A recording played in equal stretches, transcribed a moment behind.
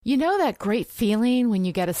You know that great feeling when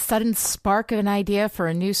you get a sudden spark of an idea for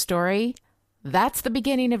a new story? That's the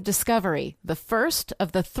beginning of discovery, the first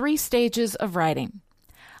of the 3 stages of writing.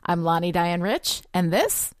 I'm Lonnie Diane Rich, and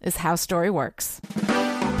this is How Story Works.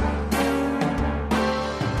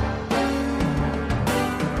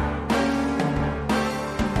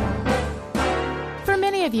 For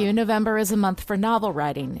many of you, November is a month for novel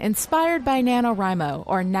writing, inspired by NaNoWriMo,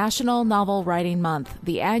 or National Novel Writing Month,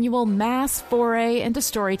 the annual mass foray into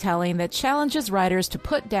storytelling that challenges writers to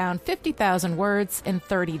put down 50,000 words in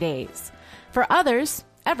 30 days. For others,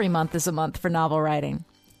 every month is a month for novel writing.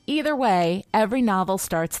 Either way, every novel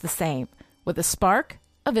starts the same, with a spark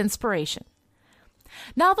of inspiration.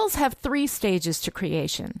 Novels have 3 stages to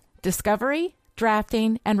creation: discovery,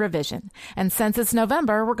 drafting, and revision. And since it's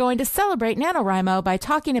November, we're going to celebrate NaNoWriMo by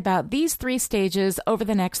talking about these 3 stages over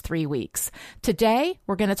the next 3 weeks. Today,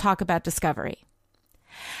 we're going to talk about discovery.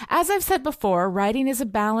 As I've said before, writing is a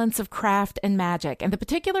balance of craft and magic, and the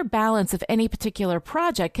particular balance of any particular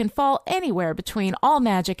project can fall anywhere between all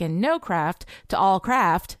magic and no craft to all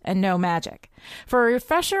craft and no magic. For a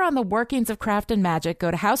refresher on the workings of craft and magic, go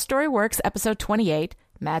to How Story Works, episode 28,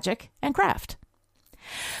 Magic and Craft.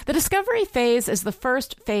 The discovery phase is the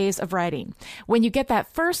first phase of writing, when you get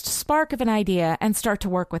that first spark of an idea and start to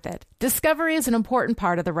work with it. Discovery is an important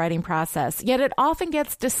part of the writing process, yet it often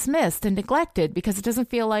gets dismissed and neglected because it doesn't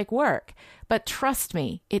feel like work. But trust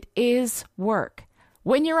me, it is work.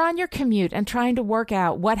 When you're on your commute and trying to work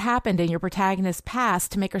out what happened in your protagonist's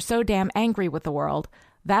past to make her so damn angry with the world,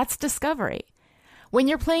 that's discovery. When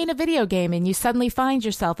you're playing a video game and you suddenly find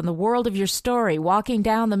yourself in the world of your story, walking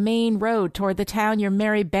down the main road toward the town your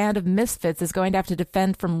merry band of misfits is going to have to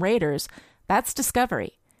defend from raiders, that's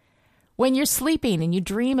discovery. When you're sleeping and you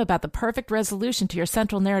dream about the perfect resolution to your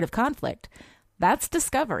central narrative conflict, that's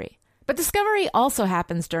discovery. But discovery also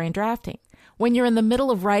happens during drafting. When you're in the middle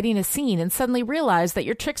of writing a scene and suddenly realize that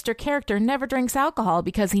your trickster character never drinks alcohol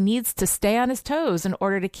because he needs to stay on his toes in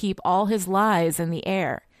order to keep all his lies in the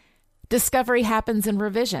air. Discovery happens in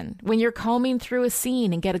revision, when you're combing through a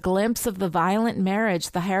scene and get a glimpse of the violent marriage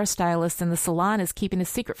the hairstylist in the salon is keeping a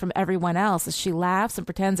secret from everyone else as she laughs and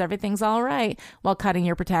pretends everything's all right while cutting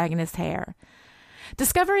your protagonist's hair.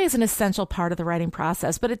 Discovery is an essential part of the writing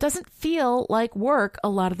process, but it doesn't feel like work a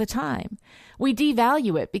lot of the time. We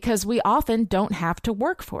devalue it because we often don't have to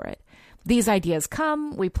work for it. These ideas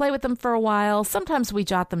come, we play with them for a while, sometimes we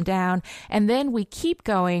jot them down, and then we keep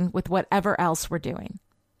going with whatever else we're doing.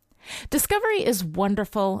 Discovery is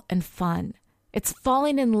wonderful and fun. It's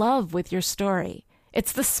falling in love with your story.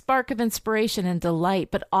 It's the spark of inspiration and delight,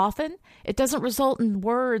 but often it doesn't result in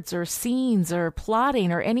words or scenes or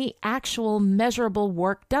plotting or any actual measurable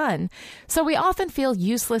work done. So we often feel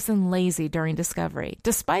useless and lazy during discovery,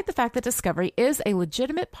 despite the fact that discovery is a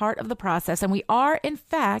legitimate part of the process and we are, in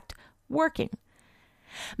fact, working.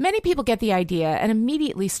 Many people get the idea and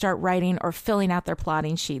immediately start writing or filling out their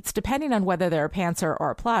plotting sheets, depending on whether they're a pantser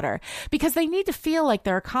or a plotter, because they need to feel like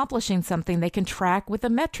they're accomplishing something they can track with a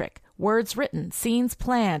metric: words written, scenes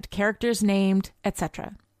planned, characters named,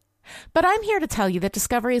 etc. But I'm here to tell you that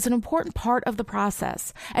discovery is an important part of the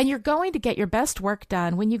process, and you're going to get your best work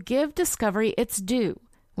done when you give discovery its due,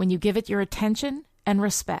 when you give it your attention and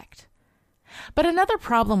respect. But another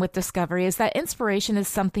problem with discovery is that inspiration is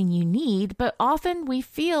something you need, but often we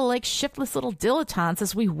feel like shiftless little dilettantes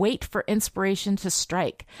as we wait for inspiration to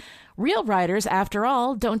strike. Real writers, after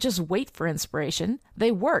all, don't just wait for inspiration.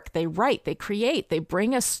 They work, they write, they create, they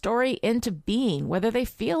bring a story into being, whether they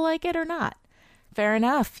feel like it or not. Fair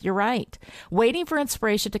enough, you're right. Waiting for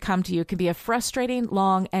inspiration to come to you can be a frustrating,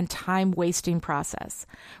 long, and time-wasting process.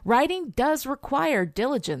 Writing does require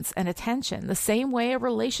diligence and attention, the same way a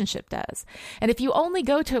relationship does. And if you only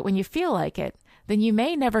go to it when you feel like it, then you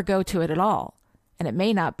may never go to it at all, and it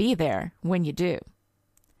may not be there when you do.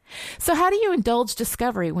 So how do you indulge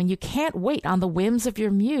discovery when you can't wait on the whims of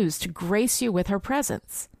your muse to grace you with her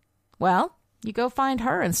presence? Well, you go find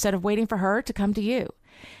her instead of waiting for her to come to you.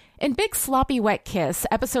 In Big Sloppy Wet Kiss,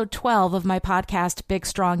 episode 12 of my podcast, Big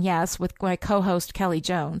Strong Yes, with my co-host Kelly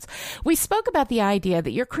Jones, we spoke about the idea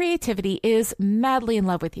that your creativity is madly in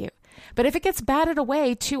love with you. But if it gets batted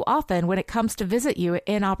away too often when it comes to visit you at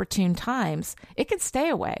inopportune times, it can stay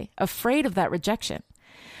away, afraid of that rejection.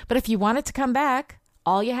 But if you want it to come back,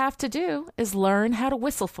 all you have to do is learn how to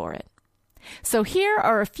whistle for it. So here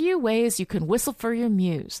are a few ways you can whistle for your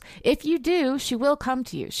muse. If you do, she will come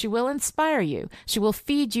to you. She will inspire you. She will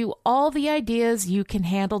feed you all the ideas you can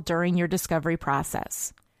handle during your discovery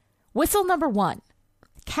process. Whistle number 1.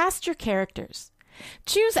 Cast your characters.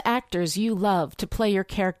 Choose actors you love to play your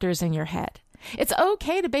characters in your head. It's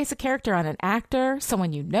okay to base a character on an actor,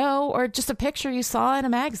 someone you know, or just a picture you saw in a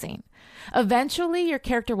magazine. Eventually, your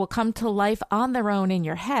character will come to life on their own in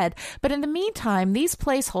your head, but in the meantime, these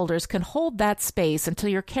placeholders can hold that space until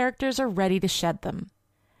your characters are ready to shed them.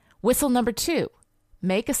 Whistle number 2,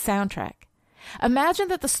 make a soundtrack. Imagine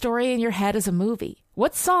that the story in your head is a movie.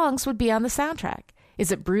 What songs would be on the soundtrack?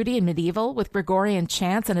 Is it broody and medieval with Gregorian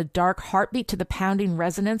chants and a dark heartbeat to the pounding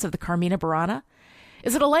resonance of the Carmina Burana?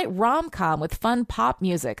 Is it a light rom-com with fun pop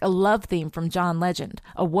music, a love theme from John Legend,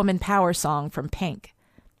 a woman power song from Pink?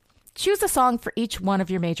 Choose a song for each one of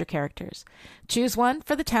your major characters. Choose one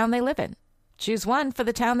for the town they live in. Choose one for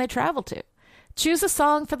the town they travel to. Choose a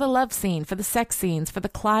song for the love scene, for the sex scenes, for the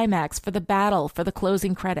climax, for the battle, for the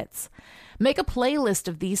closing credits. Make a playlist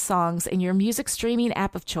of these songs in your music streaming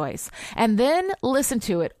app of choice, and then listen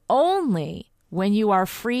to it only when you are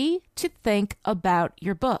free to think about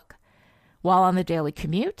your book. While on the daily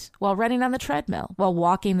commute, while running on the treadmill, while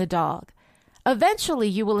walking the dog. Eventually,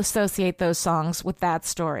 you will associate those songs with that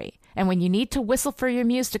story. And when you need to whistle for your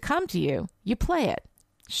muse to come to you, you play it.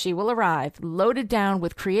 She will arrive, loaded down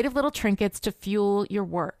with creative little trinkets to fuel your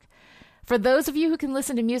work. For those of you who can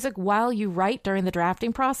listen to music while you write during the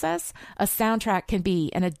drafting process, a soundtrack can be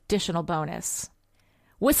an additional bonus.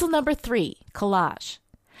 Whistle number 3, collage.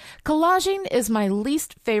 Collaging is my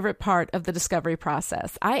least favorite part of the discovery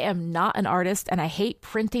process. I am not an artist, and I hate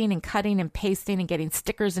printing and cutting and pasting and getting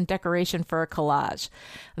stickers and decoration for a collage.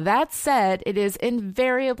 That said, it is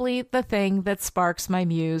invariably the thing that sparks my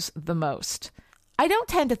muse the most. I don't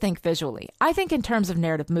tend to think visually. I think in terms of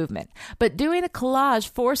narrative movement, but doing a collage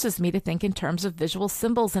forces me to think in terms of visual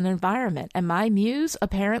symbols and environment, and my muse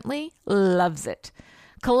apparently loves it.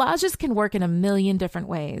 Collages can work in a million different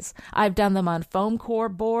ways. I've done them on foam core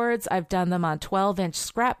boards. I've done them on 12-inch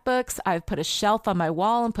scrapbooks. I've put a shelf on my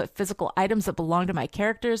wall and put physical items that belong to my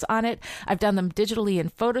characters on it. I've done them digitally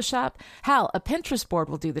in Photoshop. Hell, a Pinterest board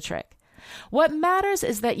will do the trick. What matters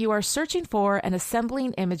is that you are searching for and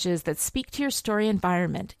assembling images that speak to your story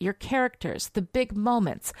environment, your characters, the big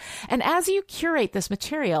moments. And as you curate this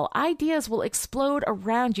material, ideas will explode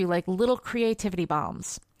around you like little creativity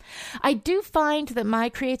bombs. I do find that my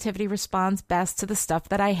creativity responds best to the stuff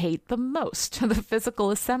that I hate the most, the physical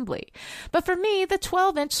assembly. But for me, the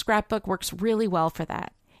 12-inch scrapbook works really well for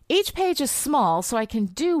that. Each page is small, so I can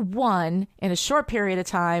do one in a short period of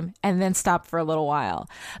time and then stop for a little while.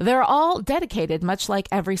 They're all dedicated, much like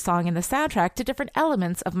every song in the soundtrack, to different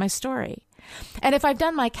elements of my story. And if I've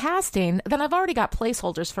done my casting, then I've already got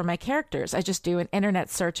placeholders for my characters. I just do an internet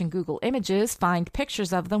search in Google Images, find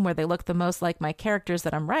pictures of them where they look the most like my characters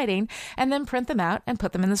that I'm writing, and then print them out and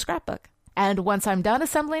put them in the scrapbook. And once I'm done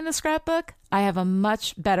assembling the scrapbook, I have a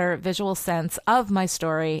much better visual sense of my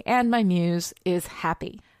story, and my muse is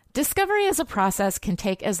happy. Discovery as a process can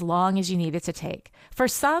take as long as you need it to take. For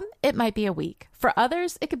some, it might be a week. For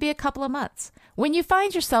others, it could be a couple of months. When you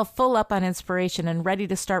find yourself full up on inspiration and ready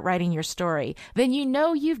to start writing your story, then you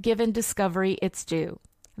know you've given discovery its due.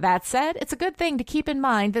 That said, it's a good thing to keep in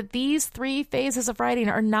mind that these 3 phases of writing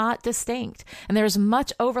are not distinct, and there is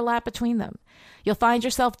much overlap between them. You'll find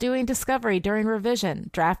yourself doing discovery during revision,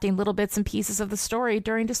 drafting little bits and pieces of the story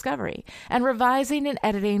during discovery, and revising and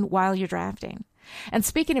editing while you're drafting. And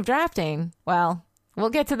speaking of drafting, well, we'll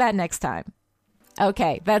get to that next time.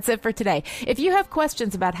 Okay, that's it for today. If you have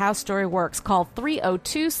questions about how story works, call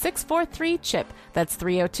 302-643-CHIP. That's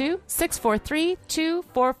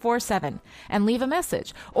 302-643-2447. And leave a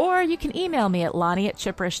message. Or you can email me at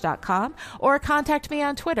Lonnie@chiprish.com or contact me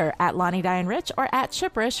on Twitter at LonnieDianeRich or at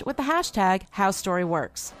Chiprish with the hashtag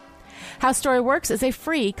HowStoryWorks. How Story Works is a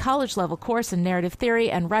free college-level course in narrative theory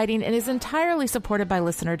and writing and is entirely supported by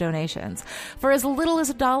listener donations. For as little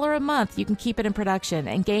as $1 a month, you can keep it in production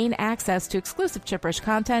and gain access to exclusive Chiprish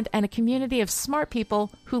content and a community of smart people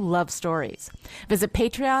who love stories. Visit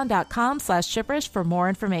patreon.com/Chiprish for more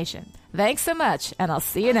information. Thanks so much, and I'll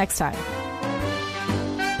see you next time.